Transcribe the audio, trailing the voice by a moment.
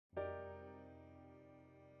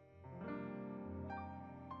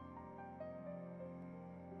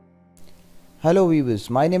Hello viewers,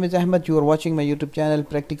 my name is Ahmed. You are watching my YouTube channel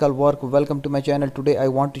Practical Work. Welcome to my channel. Today I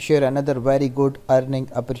want to share another very good earning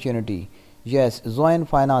opportunity. Yes,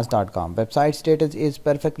 zoinfinance.com website status is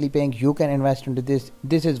perfectly paying. You can invest into this.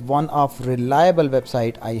 This is one of reliable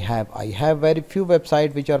website I have very few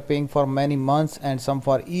websites which are paying for many months and some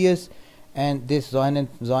for years, and this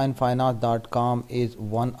zoinfinance.com is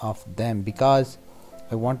one of them because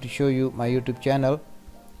I want to show you my YouTube channel.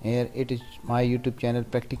 Here it is, my YouTube channel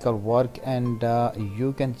Practical Work, and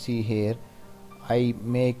you can see here I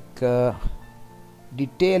make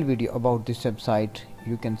detailed video about this website.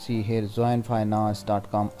 You can see here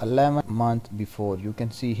zoinfinance.com 11 months before. You can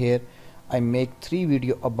see here I make 3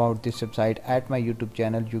 video about this website at my YouTube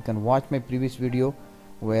channel. You can watch my previous video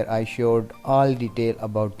where I showed all detail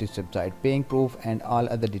about this website, paying proof and all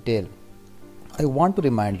other detail. I want to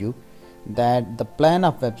remind you that the plan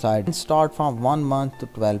of website start from 1 month to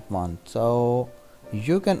 12 months, so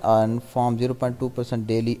you can earn from 0.2%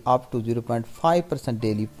 daily up to 0.5%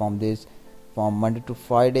 daily from this, from Monday to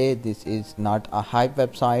Friday. This is not a hype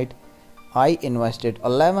website. I invested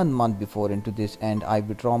 11 months before into this and I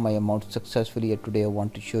withdraw my amount successfully. Today I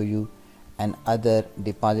want to show you another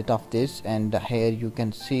deposit of this, and here you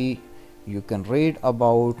can see, you can read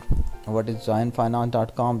about what is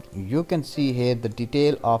zoinfinance.com. You can see here the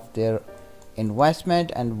detail of their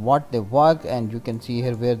investment and what they work, and you can see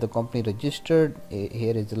here where the company registered.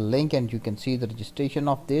 Here is a link and you can see the registration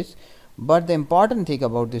of this. But the important thing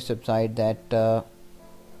about this website that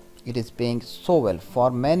it is paying so well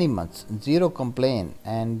for many months, zero complaint,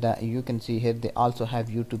 and you can see here they also have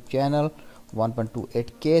YouTube channel,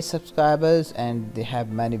 1.28k subscribers, and they have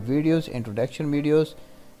many videos, introduction videos,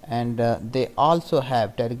 and they also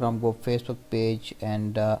have Telegram group, Facebook page,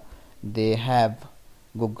 and they have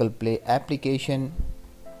Google Play application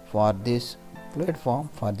for this platform,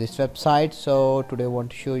 for this website. So today I want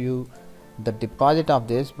to show you the deposit of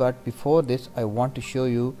this, but before this I want to show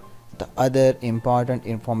you the other important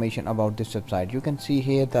information about this website. You can see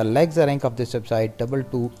here the Alexa rank of this website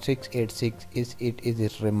 22686 it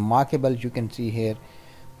is remarkable. You can see here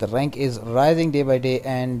the rank is rising day by day,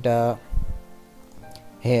 and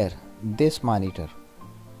here this monitor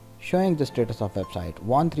showing the status of website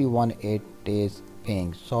 1318 days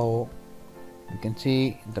paying. So you can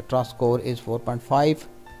see the trust score is 4.5,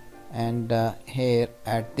 and here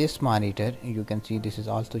at this monitor you can see this is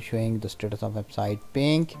also showing the status of website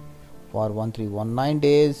paying for 1319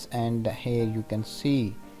 days, and here you can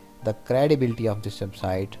see the credibility of this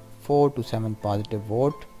website 4 to 7 positive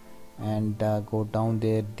vote, and go down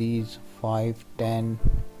there these 5, 10,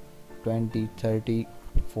 20, 30,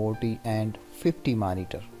 40 and 50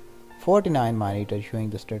 monitor, 49 monitor showing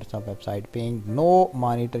the status of website paying, no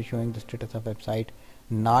monitor showing the status of website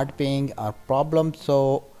not paying or problem.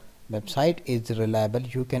 So website is reliable.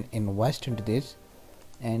 You can invest into this,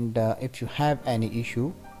 and if you have any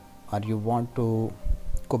issue or you want to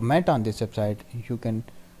comment on this website, you can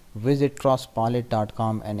visit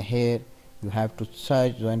trustpilot.com, and here you have to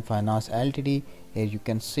search Zoin Finance Ltd. Here you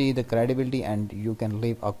can see the credibility and you can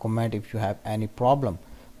leave a comment if you have any problem.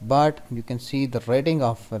 But you can see the rating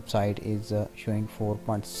of website is showing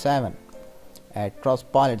 4.7 at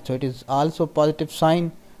Trustpilot, so it is also positive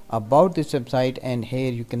sign about this website. And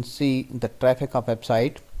here you can see the traffic of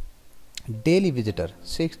website, daily visitor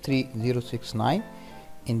 63069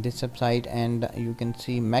 in this website, and you can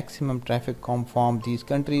see maximum traffic come from these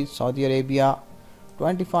countries: Saudi Arabia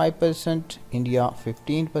 25%, India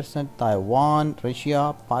 15%, Taiwan,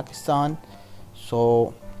 Russia, Pakistan.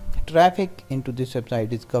 So traffic into this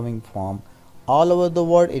website is coming from all over the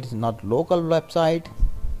world. It is not local website.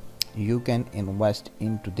 You can invest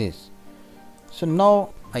into this. So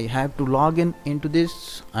now I have to log in into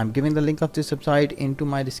this. I'm giving the link of this website into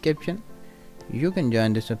my description. You can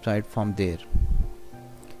join this website from there.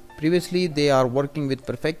 Previously they are working with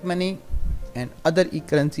Perfect Money and other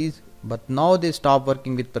e-currencies, but now they stop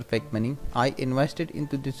working with Perfect Money. I invested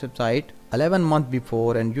into this website 11 months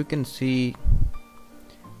before, and you can see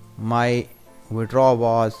my withdrawal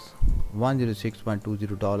was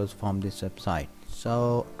 $106.20 from this website.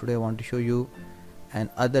 So today I want to show you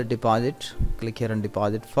another deposit. Click here on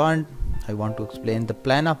deposit fund. I want to explain the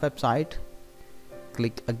plan of website.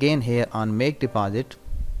 Click again here on make deposit.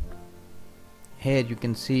 Here you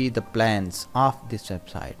can see the plans of this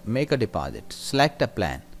website. Make a deposit, select a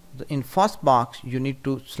plan. In first box you need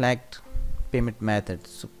to select payment methods,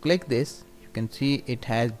 so click this. You can see it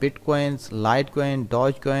has Bitcoins, Litecoin,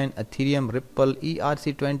 Dogecoin, Ethereum, Ripple,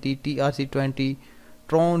 ERC20, TRC20,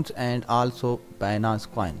 Trons, and also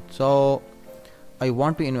Binance Coin. So I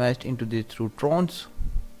want to invest into this through Trons,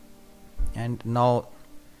 and now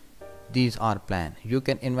these are plan. You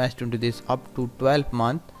can invest into this up to 12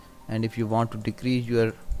 months, and if you want to decrease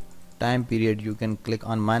your time period, you can click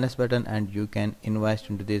on minus button and you can invest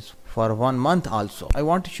into this for 1 month also. I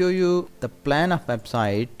want to show you the plan of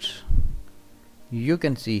website. You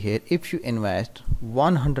can see here, if you invest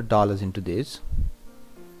 $100 into this,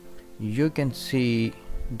 you can see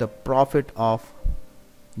the profit of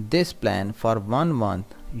this plan. For 1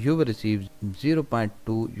 month you will receive 0.2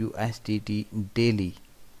 USDT daily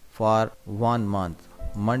for 1 month,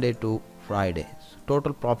 Monday to Friday.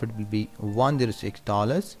 Total profit will be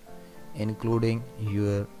 $106 including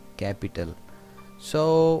your capital.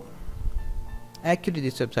 So actually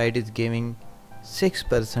this website is giving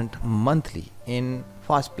 6% monthly in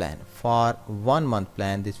first plan. For 1 month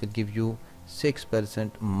plan, this will give you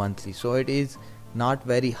 6% monthly. So it is not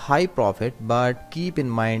very high profit, but keep in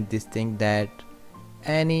mind this thing that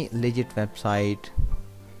any legit website,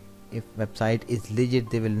 if website is legit,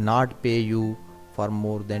 they will not pay you for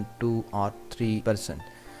more than 2 or 3%.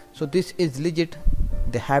 So this is legit,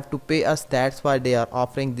 they have to pay us, that's why they are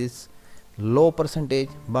offering this low percentage,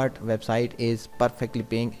 but website is perfectly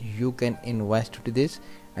paying. You can invest to this,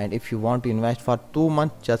 and if you want to invest for 2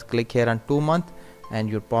 months, just click here on 2 months and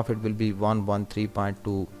your profit will be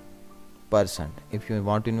 113.2%. if you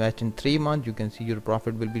want to invest in 3 months, you can see your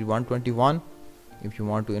profit will be 121. If you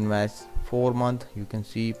want to invest 4 months, you can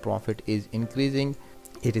see profit is increasing.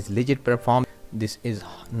 It is legit perform. This is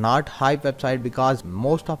not hype website, because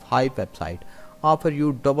most of hype website offer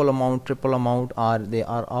you double amount, triple amount, or they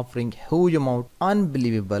are offering huge amount,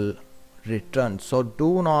 unbelievable return. So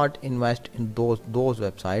do not invest in those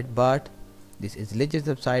websites, but this is legit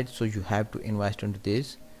website, so you have to invest into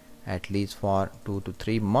this at least for 2 to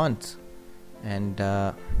 3 months. And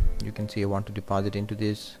you can see I want to deposit into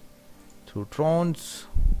this through Trons.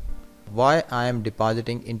 Why I am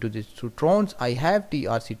depositing into this through Trons? I have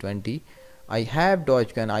TRC20, I have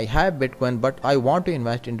Dogecoin, I have Bitcoin, but I want to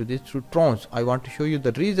invest into this through Trons. I want to show you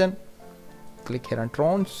the reason. Click here on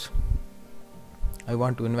Trons. I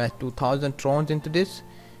want to invest 2000 Trons into this,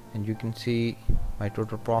 and you can see my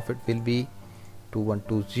total profit will be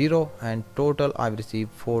 2120, and total I receive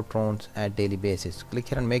 4 Trons at daily basis. Click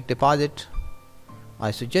here and make deposit.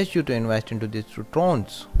 I suggest you to invest into this through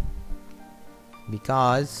Trons,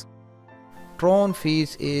 because Tron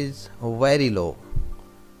fees is very low.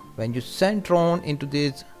 When you send Tron into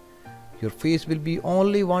this, your fees will be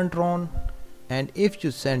only 1 Tron, and if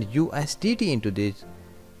you send USDT into this,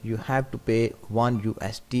 you have to pay 1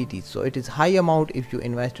 USDT. So it is high amount. If you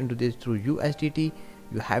invest into this through USDT,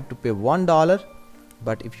 you have to pay $1,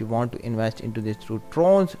 but if you want to invest into this through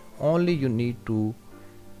Trons, only you need to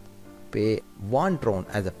pay 1 Tron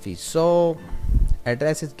as a fee. So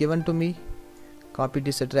address is given to me, copy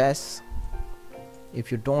this address.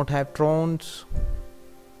 If you don't have Trons,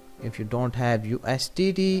 if you don't have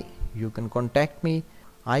USDT, you can contact me.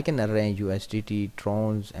 I can arrange USDT,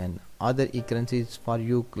 Trons and other e-currencies for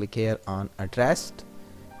you. Click here on address,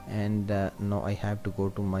 and now I have to go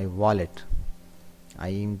to my wallet.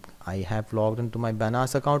 I have logged into my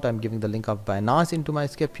Binance account. I'm giving the link of Binance into my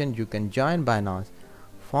description. You can join Binance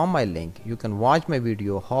from my link. You can watch my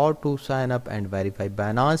video how to sign up and verify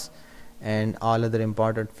Binance and all other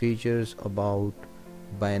important features about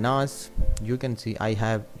Binance. You can see I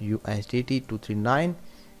have USDT 239,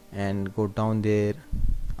 and go down there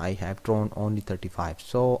I have Tron only 35.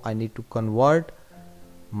 So I need to convert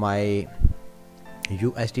my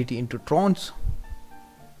USDT into Trons.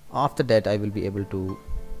 After that I will be able to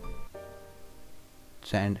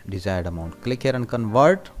send desired amount. Click here on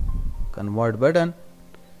convert button,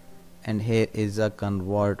 and here is a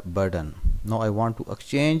convert button. Now I want to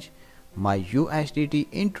exchange my USDT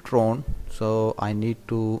into Tron, so I need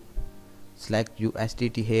to select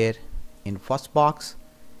USDT here in first box,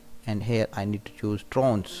 and here I need to choose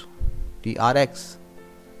Trons TRX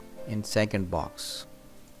in second box.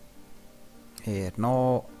 Here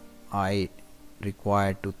now I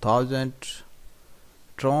require 2000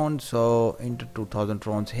 Trons, so into 2000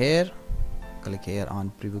 Trons here. Click here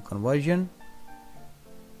on preview conversion.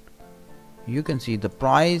 You can see the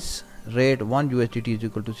price rate 1 USDT is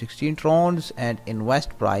equal to 16 Trons, and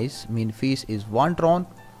invest price mean fees is 1 Tron,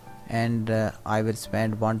 and I will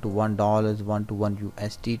spend $1 to $1, $1 to 1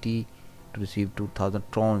 USDT to receive 2000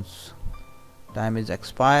 Trons. Time is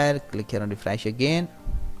expired. Click here on refresh again,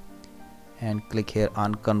 and click here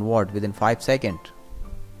on convert within 5 seconds,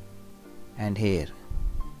 and here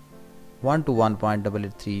 1 to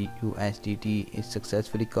 1.883 USDT is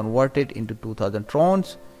successfully converted into 2000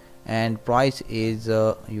 Trons, and price is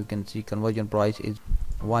you can see conversion price is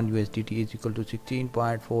 1 USDT is equal to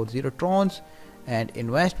 16.40 Trons, and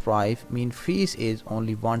invest price mean fees is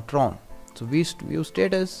only 1 Tron. So view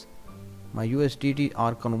status, my USDT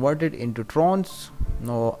are converted into Trons.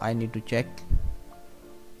 Now I need to check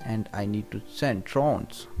and I need to send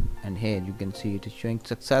Trons, and here you can see it is showing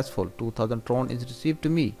successful. 2000 Tron is received to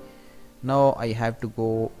me. Now I have to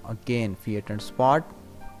go again fiat and spot,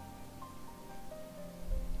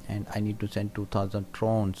 and I need to send 2000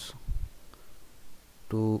 Trons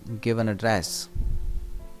to given address.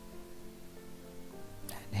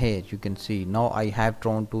 And here you can see now I have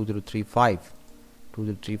Tron 2035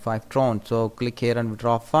 Tron. So click here and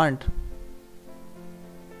withdraw fund,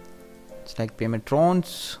 select payment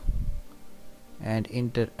Trons and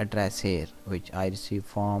enter address here which I receive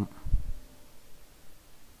from.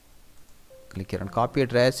 Click here and copy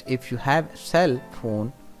address. If you have cell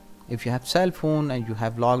phone and you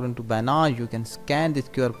have logged into Binance, you can scan this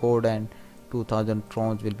QR code and 2000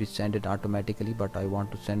 Trons will be sent automatically, but I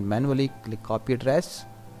want to send manually. Click copy address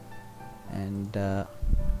and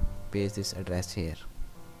paste this address here.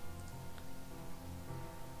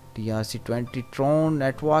 TRC20 Tron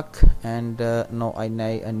network, and no, I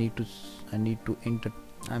need to enter.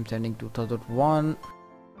 I'm sending 2001.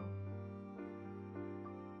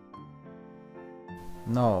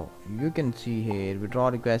 Now you can see here withdraw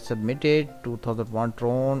request submitted. 2001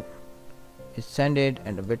 Tron is sent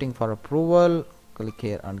and waiting for approval. Click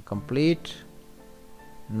here and complete.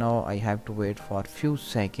 Now I have to wait for few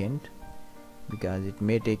seconds because it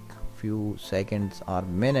may take few seconds or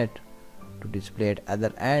minute to display at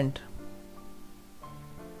other end.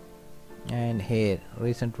 And here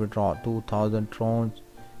recent withdrawal 2000 Trons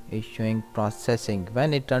is showing processing.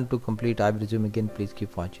 When it turns to complete, I will resume again. Please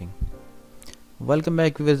keep watching. Welcome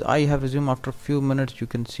back viewers. I have resumed after a few minutes. You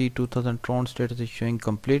can see 2000 Tron status is showing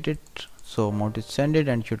completed, so amount is sent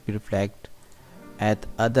and should be reflect at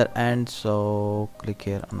other end. So click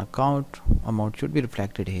here on account, amount should be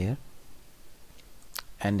reflected here.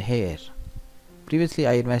 And here previously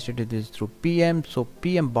I invested this through PM, so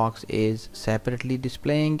PM box is separately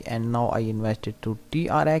displaying, and now I invested through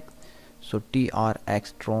TRX. So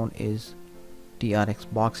TRX Tron is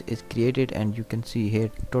TRX box is created, and you can see here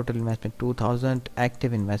total investment 2000,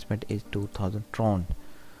 active investment is 2000 Tron.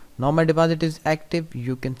 Now my deposit is active.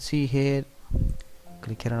 You can see here,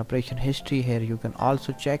 click here on operation history. Here you can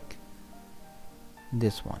also check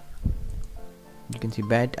this one. You can see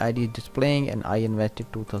bat ID is displaying and I invested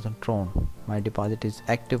 2000 Tron. My deposit is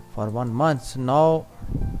active for 1 month. So now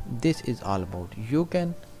this is all about, you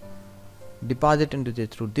can deposit into this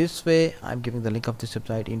through this way. I'm giving the link of this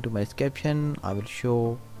website into my description. I will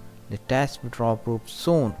show the test withdrawal proof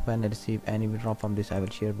soon. When I receive any withdrawal from this, I will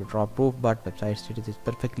share withdrawal proof, but website status is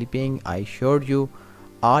perfectly paying. I showed you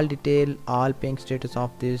all detail, all paying status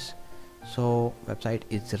of this, so website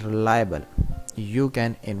is reliable. You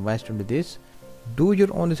can invest into this. Do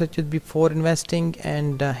your own researches before investing.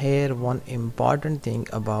 And here one important thing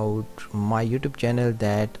about my YouTube channel,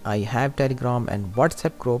 that I have Telegram and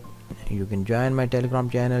WhatsApp group. You can join my Telegram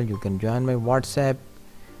channel, you can join my WhatsApp.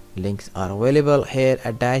 Links are available here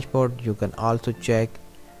at dashboard. You can also check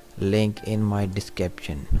link in my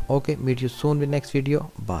description. Okay, meet you soon with next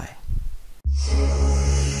video. Bye.